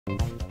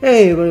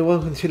Hey everybody,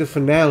 welcome to the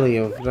finale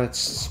of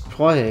Let's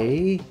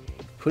Play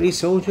Pretty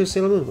Soldier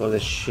Sailor Moon. Well,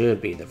 this should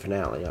be the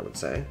finale, I would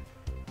say.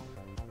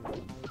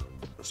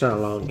 It's not a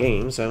long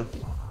game, so...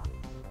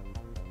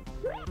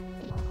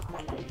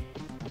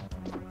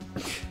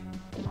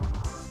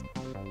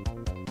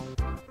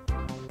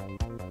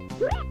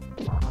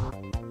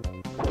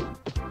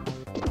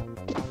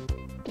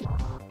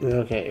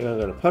 Okay, you're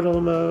gonna go to puddle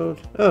mode.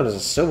 Oh, there's a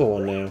silver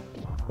one now.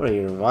 What are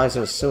you,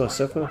 revising a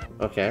silver?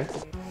 Okay.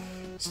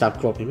 Stop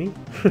groping me.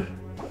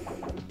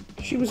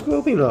 She was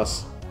groping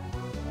us.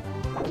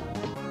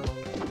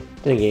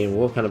 Then again,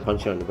 we'll kind of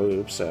punch her in the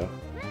boobs, so...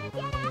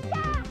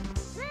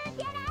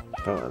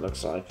 That's what it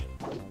looks like.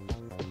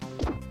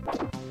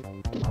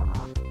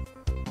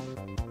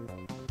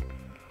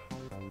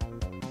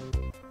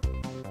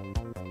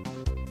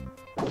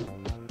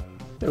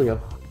 There we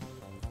go.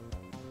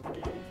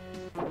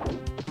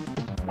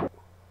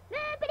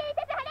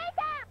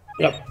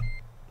 Yep.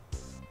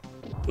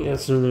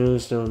 Yes,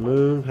 there's no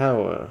moon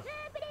power.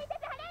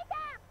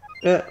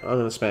 Yeah, I'm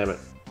gonna spam it.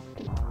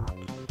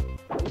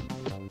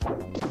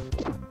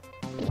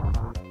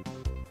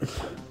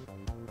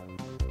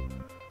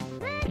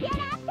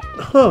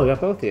 Oh, we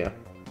got both here.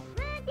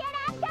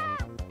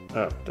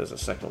 Oh, there's a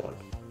second one.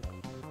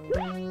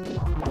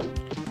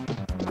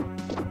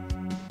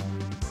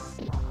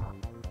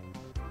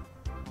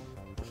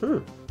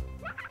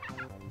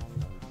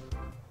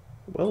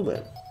 Well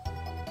then.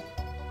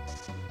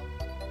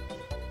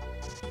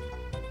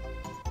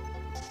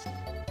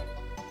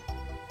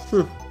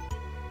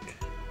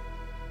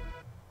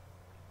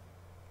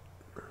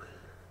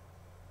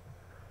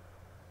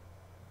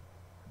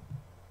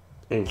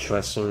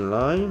 Interesting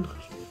line.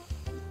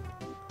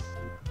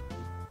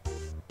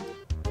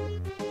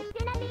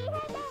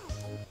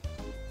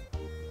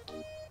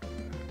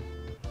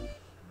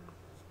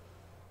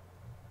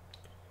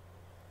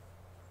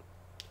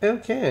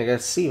 Okay, I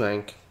got C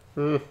rank.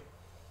 Not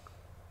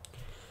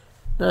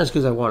as good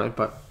as I wanted,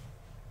 but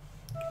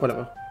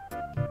whatever.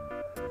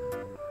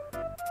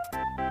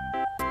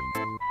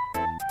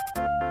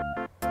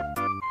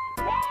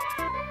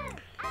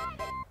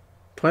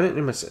 Planet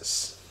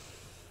Nemesis.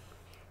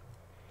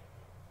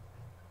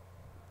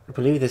 I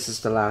believe this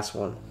is the last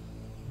one.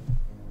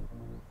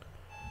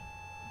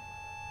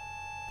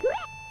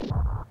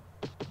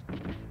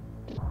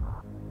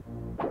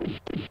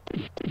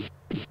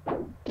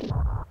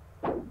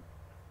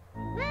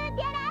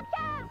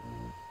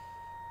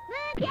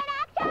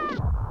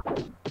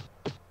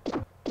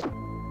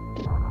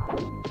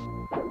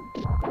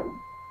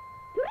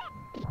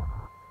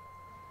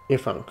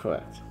 If I'm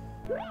correct.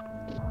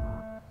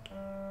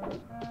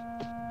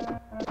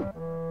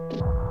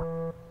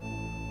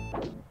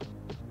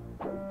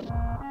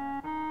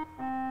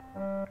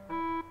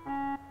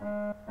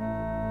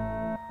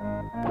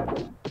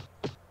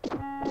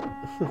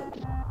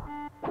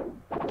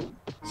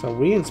 So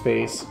we in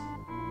space.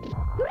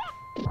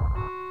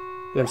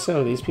 And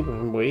so these people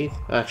can breathe.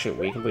 Actually,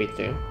 we can breathe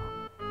too.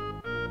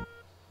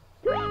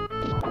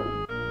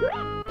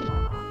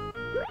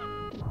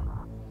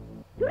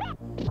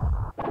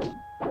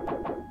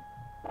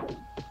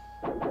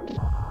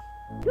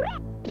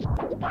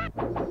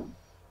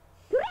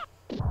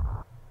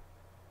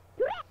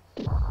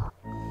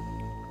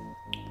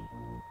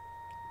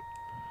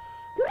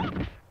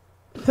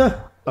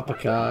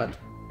 Uppercut.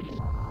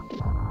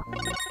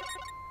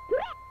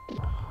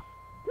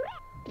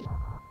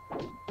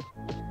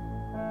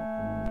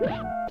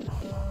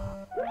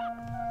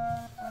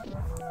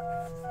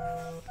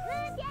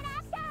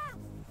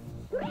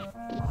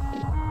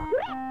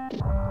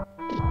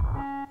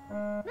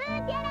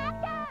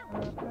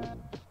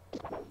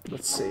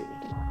 Let's see.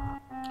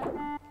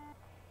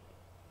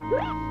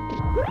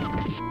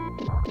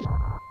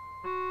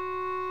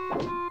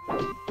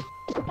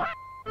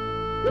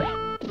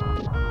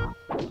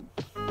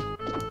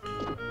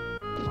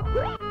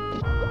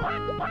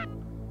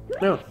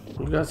 No,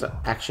 you guys are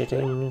actually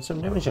taking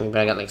some damage, but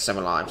I got like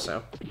 7 lives,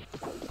 so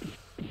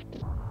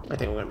I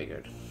think we're gonna be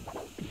good.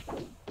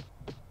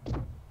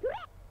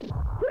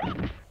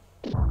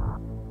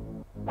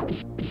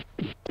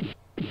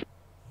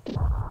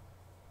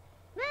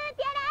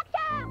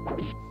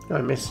 Oh,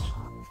 I missed.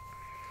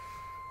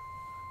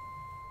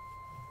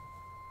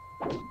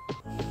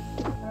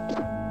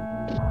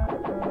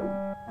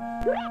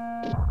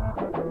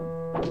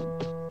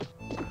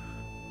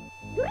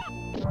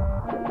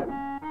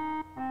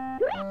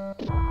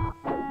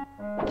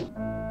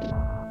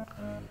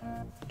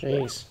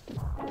 Jeez.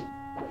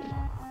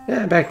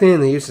 Yeah, back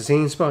then they used the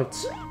same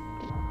spots.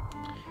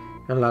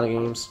 In a lot of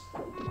games.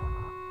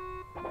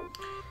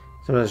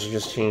 Sometimes you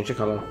just change the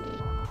color.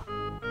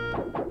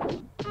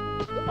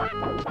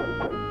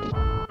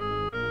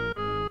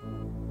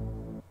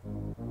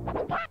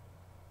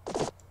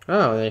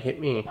 Oh, they hit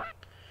me.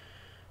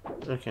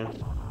 Okay.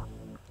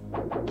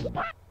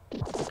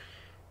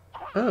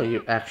 Oh,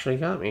 you actually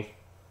got me.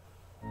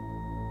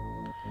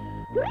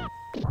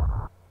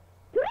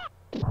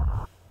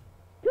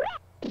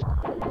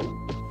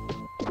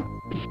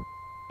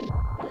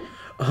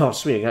 Oh,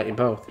 sweet, I got you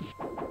both.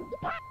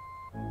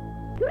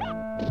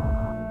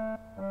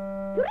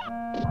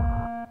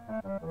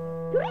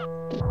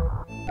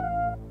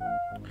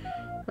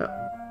 Oh,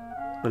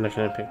 I'm not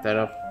gonna pick that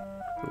up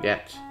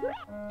yet.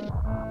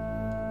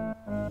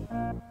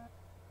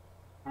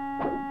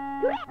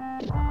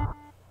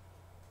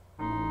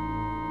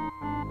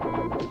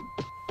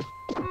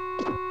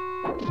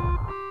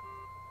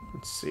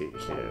 Let's see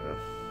here.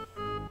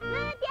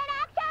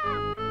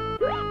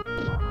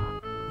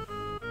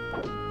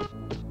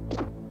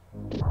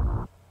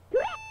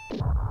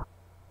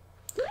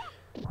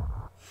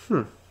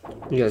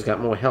 You guys got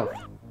more health.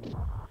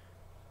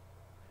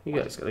 You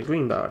guys got a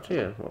green bar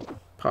too. Well,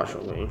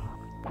 partial green.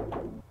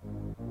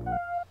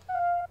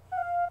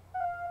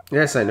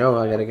 Yes, I know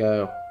I gotta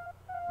go.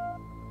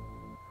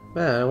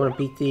 I want to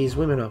beat these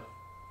women up.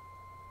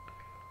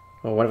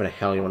 Or whatever the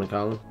hell you want to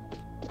call them.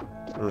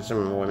 I'm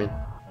assuming women.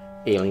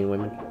 Alien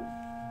women.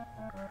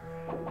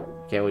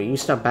 Okay, well you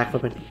stop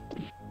backflipping.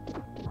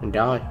 And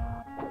die.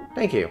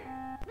 Thank you.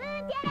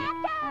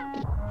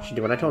 She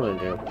did what I told her to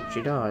do.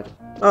 She died.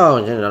 Oh,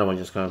 and then another one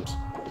just comes.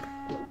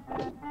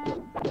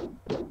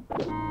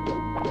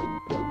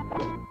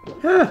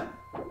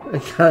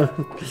 Huh.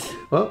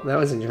 Well, that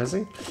was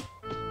interesting.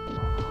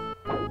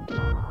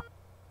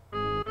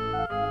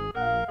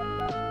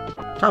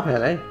 Top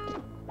hat, eh?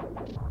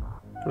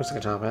 Looks like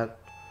a top hat.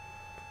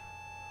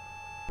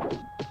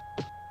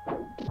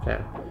 Okay.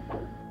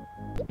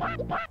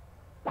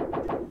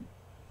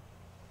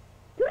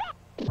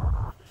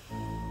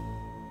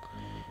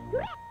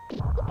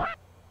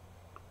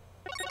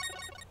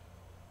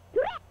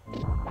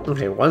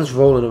 Okay, one's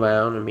rolling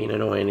around and being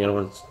annoying, the other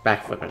one's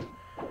backflipping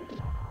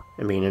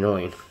and being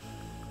annoying.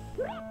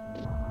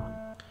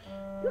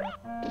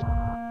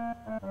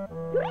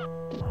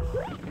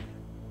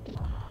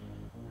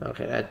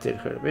 Okay, that did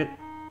hurt a bit.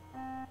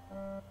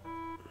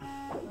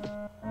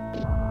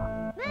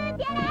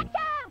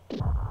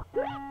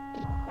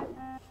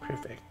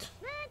 Perfect.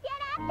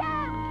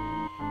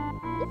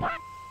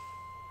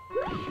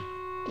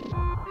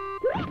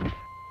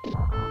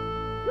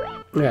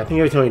 Yeah, I think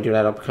every time you do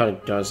that uppercut,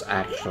 it does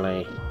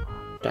actually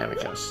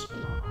damage us.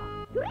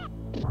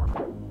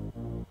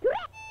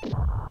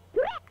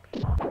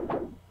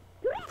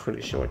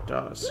 Pretty sure it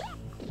does.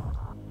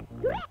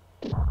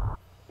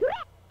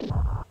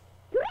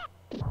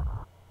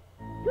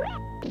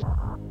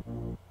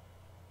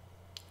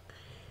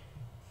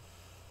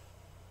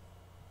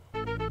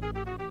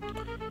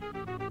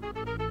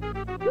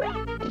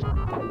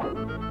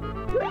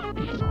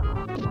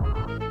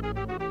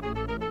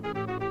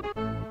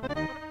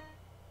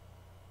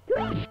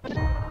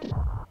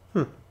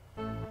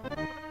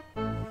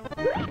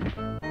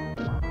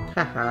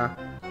 Haha.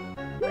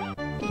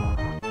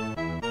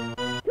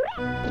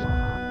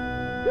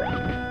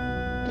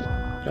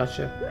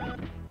 Gotcha.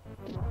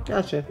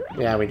 Gotcha.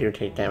 Yeah, we do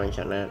take damage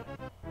on that.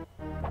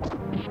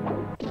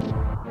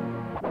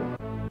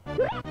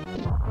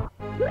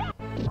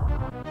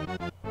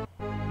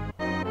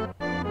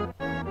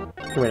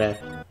 Come here.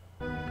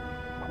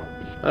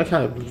 I like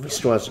how it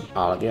restores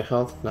all of your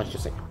health, not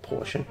just like a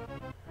portion.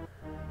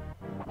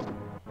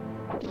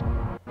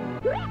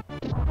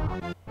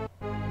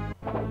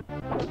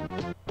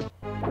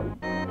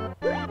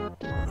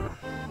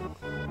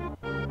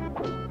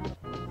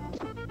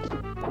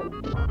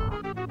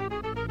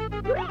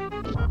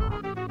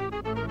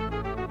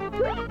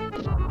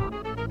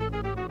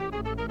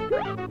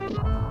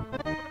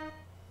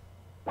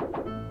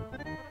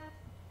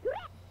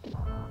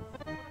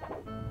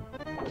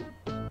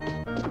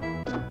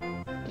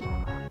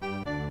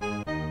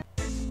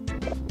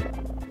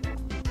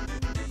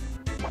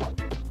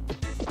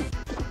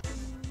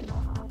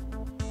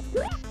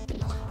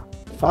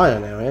 Fire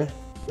now, eh?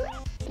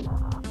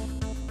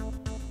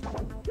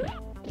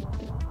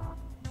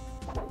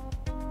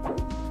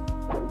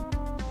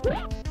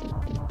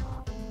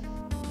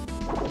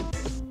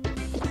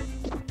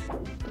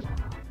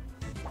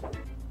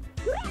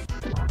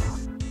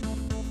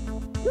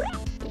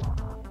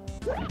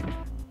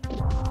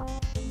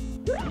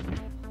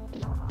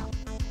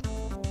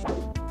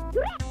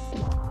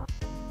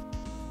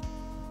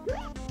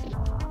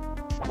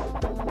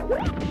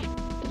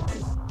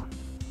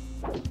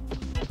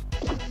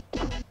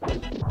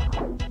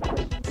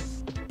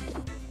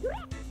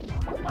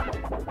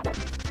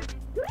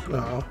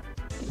 Oh.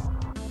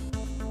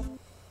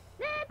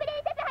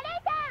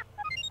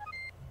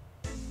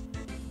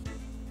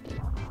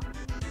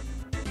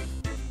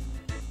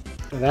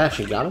 That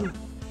actually got him?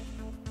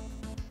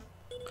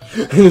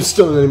 And there's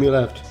still an enemy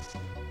left.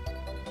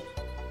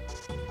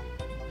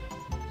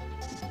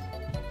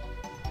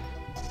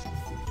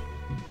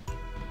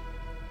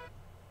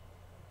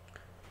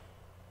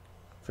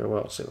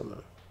 Farewell, Sailor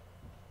Moon.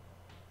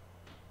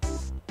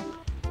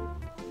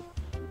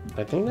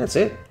 I think that's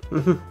it.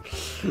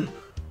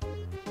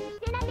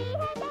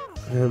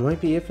 That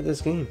might be it for this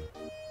game.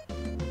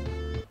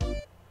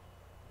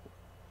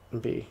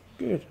 Be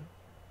good.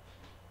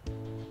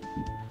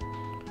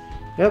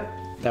 Yep,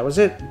 that was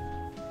it.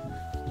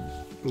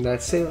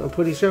 That's it. I'm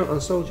pretty sure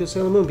on Soldier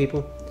Sailor Moon,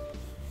 people.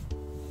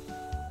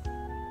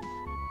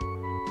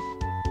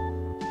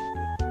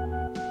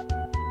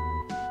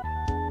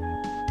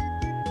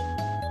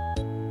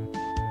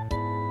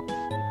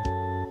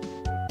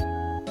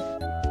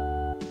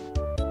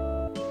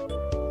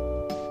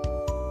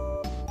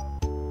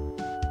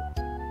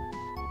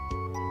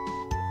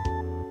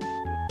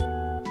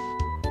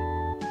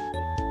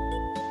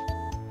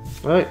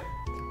 Alright.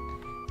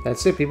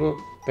 That's it, people.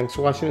 Thanks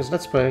for watching this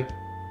Let's Play.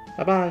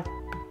 Bye-bye.